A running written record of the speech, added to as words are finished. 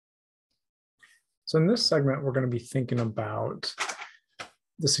So in this segment, we're going to be thinking about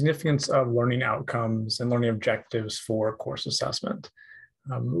the significance of learning outcomes and learning objectives for course assessment.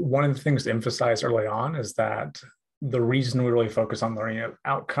 One of the things to emphasize early on is that the reason we really focus on learning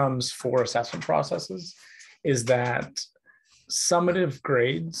outcomes for assessment processes is that summative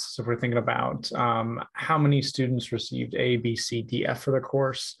grades, so if we're thinking about how many students received A, B, C, D, F for the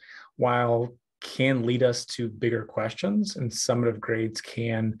course, while can lead us to bigger questions, and summative grades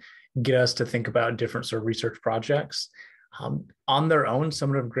can get us to think about different sort of research projects. On their own,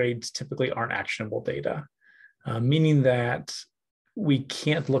 summative grades typically aren't actionable data, meaning that we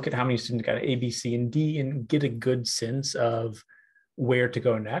can't look at how many students got A, B, C, and D and get a good sense of where to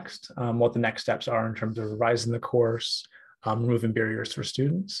go next, what the next steps are in terms of revising the course, removing barriers for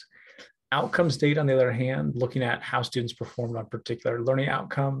students. Outcomes data, on the other hand, looking at how students performed on particular learning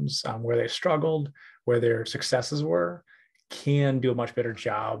outcomes, where they struggled, where their successes were, can do a much better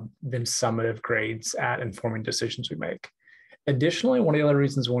job than summative grades at informing decisions we make. Additionally, one of the other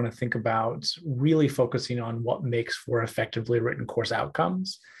reasons we want to think about really focusing on what makes for effectively written course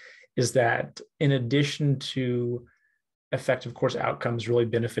outcomes is that in addition to effective course outcomes really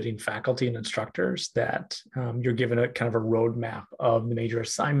benefiting faculty and instructors, that you're given a kind of a roadmap of the major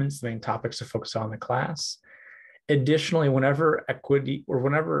assignments, the main topics to focus on in the class. Additionally, whenever equity or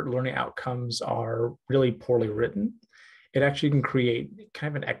whenever learning outcomes are really poorly written, it actually can create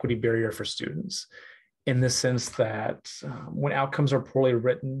kind of an equity barrier for students in the sense that when outcomes are poorly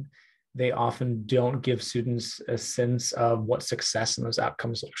written, they often don't give students a sense of what success in those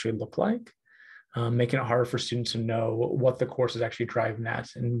outcomes actually look like, making it harder for students to know what the course is actually driving at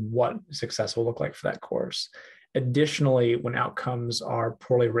and what success will look like for that course. Additionally, when outcomes are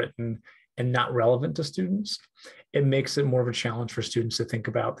poorly written and not relevant to students, it makes it more of a challenge for students to think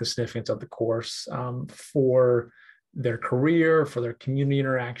about the significance of the course for their career, for their community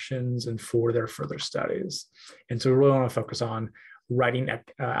interactions, and for their further studies. And so we really want to focus on writing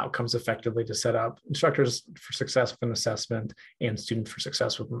outcomes effectively to set up instructors for success within assessment and students for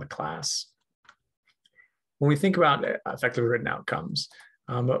success within the class. When we think about effectively written outcomes,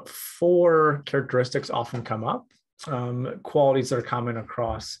 4 characteristics often come up, qualities that are common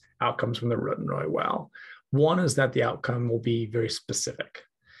across outcomes when they're written really well. One is that the outcome will be very specific,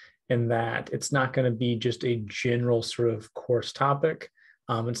 in that it's not going to be just a general sort of course topic.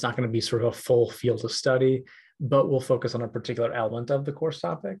 It's not going to be sort of a full field of study, but we'll focus on a particular element of the course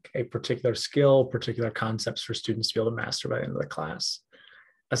topic, a particular skill, particular concepts for students to be able to master by the end of the class.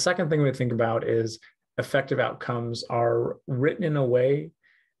 A second thing we think about is effective outcomes are written in a way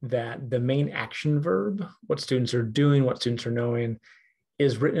that the main action verb, what students are doing, what students are knowing,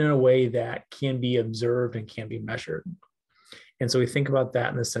 is written in a way that can be observed and can be measured. And so we think about that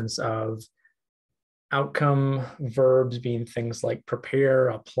in the sense of outcome verbs being things like prepare,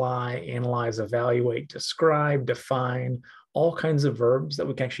 apply, analyze, evaluate, describe, define, all kinds of verbs that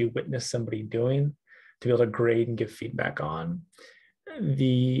we can actually witness somebody doing to be able to grade and give feedback on.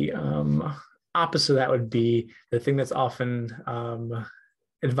 The opposite of that would be the thing that's often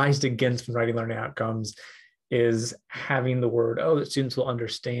advised against when writing learning outcomes is having the word, oh, that students will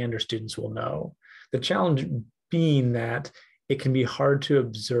understand or students will know. The challenge being that it can be hard to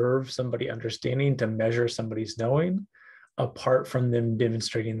observe somebody understanding, to measure somebody's knowing, apart from them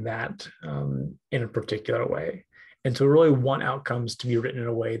demonstrating that in a particular way. And so we really want outcomes to be written in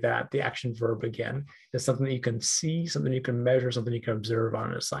a way that the action verb, again, is something that you can see, something you can measure, something you can observe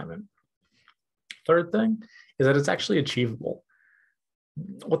on an assignment. Third thing is that it's actually achievable.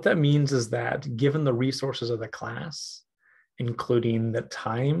 What that means is that given the resources of the class, including the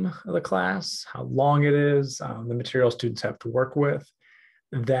time of the class, how long it is, the material students have to work with,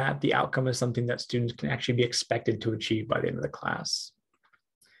 that the outcome is something that students can actually be expected to achieve by the end of the class.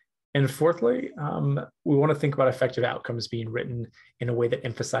 And fourthly, we want to think about effective outcomes being written in a way that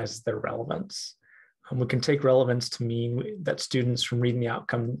emphasizes their relevance. We can take relevance to mean that students from reading the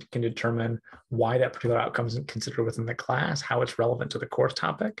outcome can determine why that particular outcome is considered within the class, how it's relevant to the course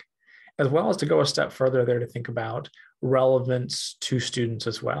topic, as well as to go a step further there to think about relevance to students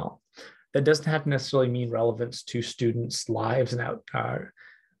as well. That doesn't have to necessarily mean relevance to students' lives and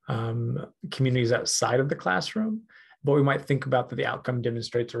communities outside of the classroom, but we might think about that the outcome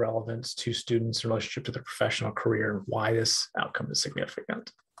demonstrates a relevance to students' relationship to their professional career and why this outcome is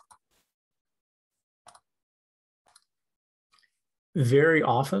significant. Very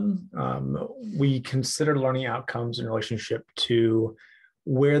often, we consider learning outcomes in relationship to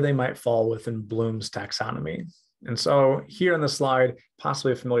where they might fall within Bloom's taxonomy. And so here on the slide,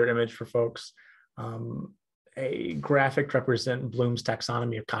 possibly a familiar image for folks, a graphic to represent Bloom's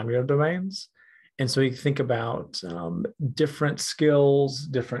taxonomy of cognitive domains. And so you think about different skills,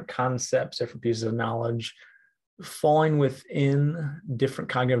 different concepts, different pieces of knowledge falling within different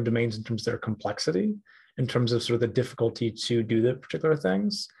cognitive domains in terms of their complexity, in terms of sort of the difficulty to do the particular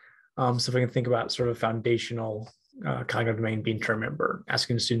things. So if we can think about sort of foundational cognitive domain being to remember,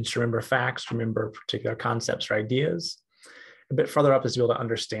 asking students to remember facts, to remember particular concepts or ideas. A bit further up is to be able to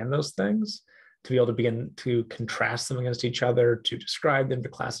understand those things, to be able to begin to contrast them against each other, to describe them, to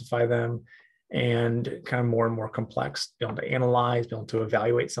classify them, and kind of more and more complex, be able to analyze, be able to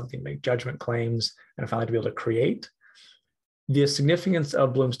evaluate something, make judgment claims, and finally to be able to create. The significance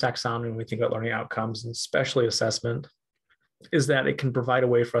of Bloom's taxonomy when we think about learning outcomes, and especially assessment, is that it can provide a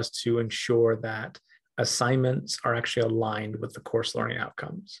way for us to ensure that assignments are actually aligned with the course learning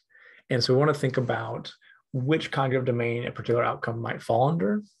outcomes. And so we want to think about which cognitive domain a particular outcome might fall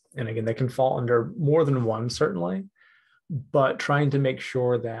under. And again, they can fall under more than one, certainly, but trying to make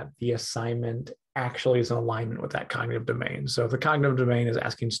sure that the assignment actually is in alignment with that cognitive domain. So if the cognitive domain is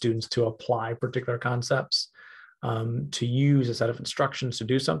asking students to apply particular concepts, to use a set of instructions to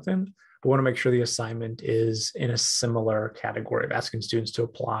do something, we want to make sure the assignment is in a similar category of asking students to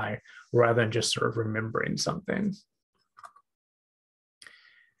apply rather than just sort of remembering something.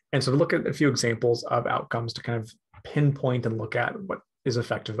 And so to look at a few examples of outcomes to kind of pinpoint and look at what is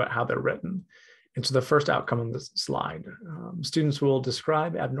effective about how they're written. And so the first outcome on this slide, students will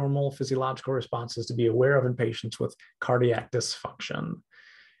describe abnormal physiological responses to be aware of in patients with cardiac dysfunction.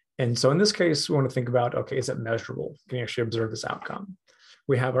 And so in this case, we want to think about, okay, is it measurable? Can you actually observe this outcome?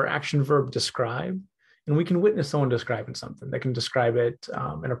 We have our action verb describe, and we can witness someone describing something. They can describe it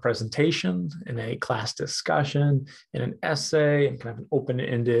in a presentation, in a class discussion, in an essay, and kind of an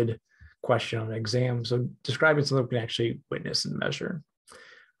open-ended question on an exam. So describing something we can actually witness and measure.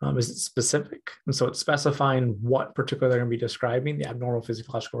 Is it specific? And so it's specifying what particularly they're going to be describing, the abnormal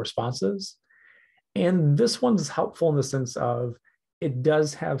physiological responses. And this one's helpful in the sense of it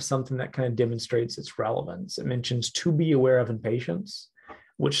does have something that kind of demonstrates its relevance. It mentions to be aware of in patients,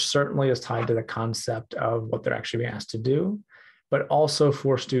 which certainly is tied to the concept of what they're actually being asked to do, but also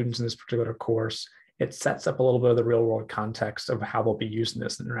for students in this particular course, it sets up a little bit of the real world context of how they'll be using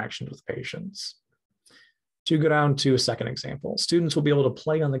this in interactions with patients. To go down to a second example, students will be able to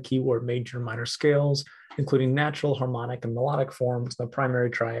play on the keyword major and minor scales, including natural, harmonic, and melodic forms, the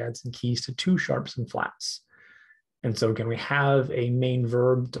primary triads, and keys to two sharps and flats. And so again, we have a main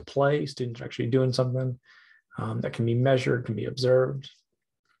verb to play. Students are actually doing something that can be measured, can be observed.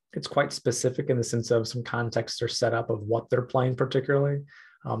 It's quite specific in the sense of some contexts are set up of what they're playing particularly,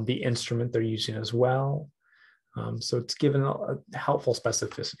 the instrument they're using as well. So it's given a helpful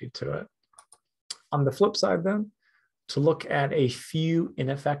specificity to it. On the flip side then, to look at a few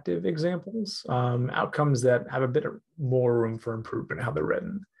ineffective examples, outcomes that have a bit more room for improvement in how they're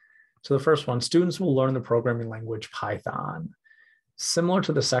written. So the first one, students will learn the programming language Python. Similar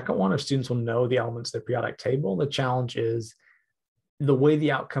to the second one, if students will know the elements of the periodic table, the challenge is the way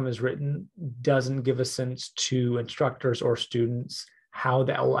the outcome is written doesn't give a sense to instructors or students how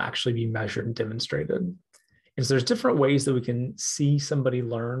that will actually be measured and demonstrated. And so there's different ways that we can see somebody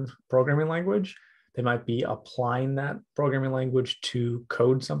learn programming language. They might be applying that programming language to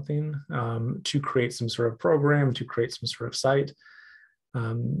code something, to create some sort of program, to create some sort of site.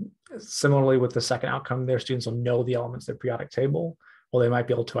 Similarly, with the second outcome there, students will know the elements of the periodic table. Well, they might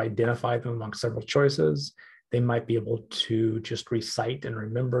be able to identify them among several choices. They might be able to just recite and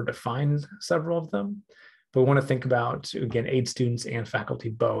remember to find several of them. But we want to think about, again, aid students and faculty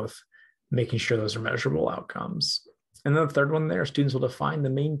both, making sure those are measurable outcomes. And then the third one there, students will define the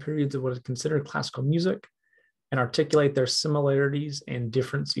main periods of what is considered classical music and articulate their similarities and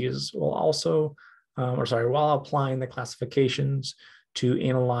differences while applying the classifications to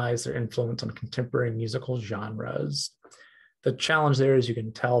analyze their influence on contemporary musical genres. The challenge there, as you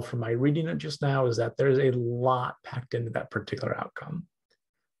can tell from my reading it just now, is that there's a lot packed into that particular outcome.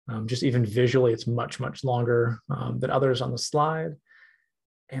 Just even visually, it's much, much longer than others on the slide.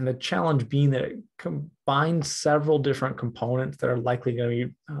 And the challenge being that it combines several different components that are likely going to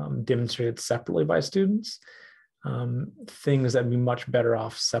be demonstrated separately by students, things that would be much better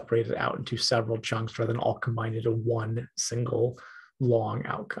off separated out into several chunks rather than all combined into one single long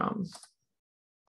outcome.